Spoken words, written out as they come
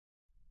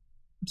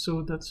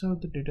So that's how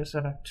the data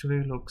set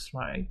actually looks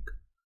like.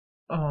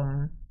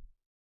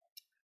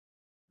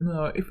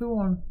 Now if you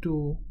want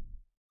to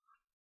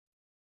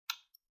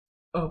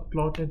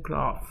plot a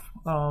graph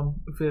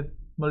with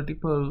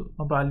multiple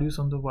values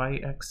on the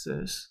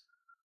y-axis,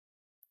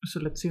 so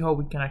let's see how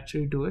we can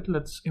actually do it.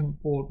 Let's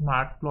import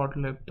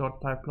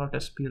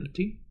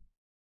matplotlib.pyplot_splt,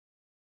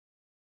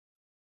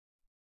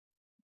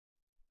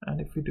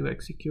 and if we do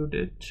execute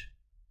it,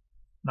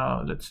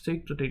 now let's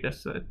take the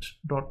dataset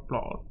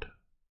 .plot,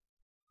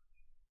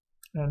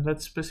 and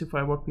let's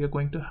specify what we are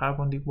going to have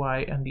on the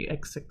y and the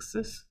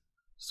x-axis.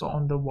 So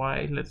on the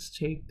y, let's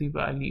take the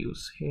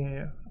values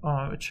here.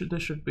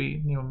 This should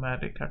be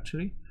numeric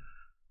actually.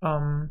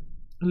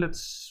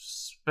 Let's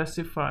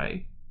specify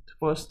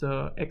first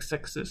the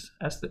x-axis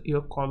as the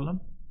year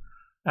column,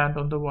 and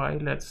on the y,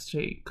 let's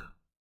take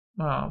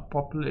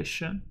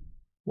population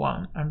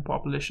 1 and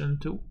population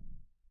 2.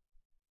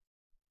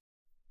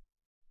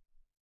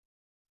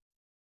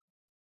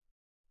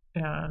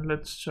 And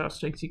let's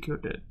just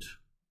execute it.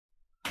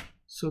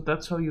 So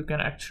that's how you can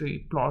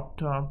actually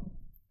plot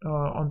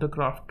on the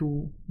graph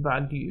two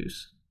value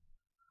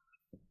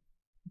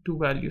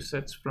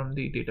sets from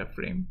the data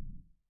frame.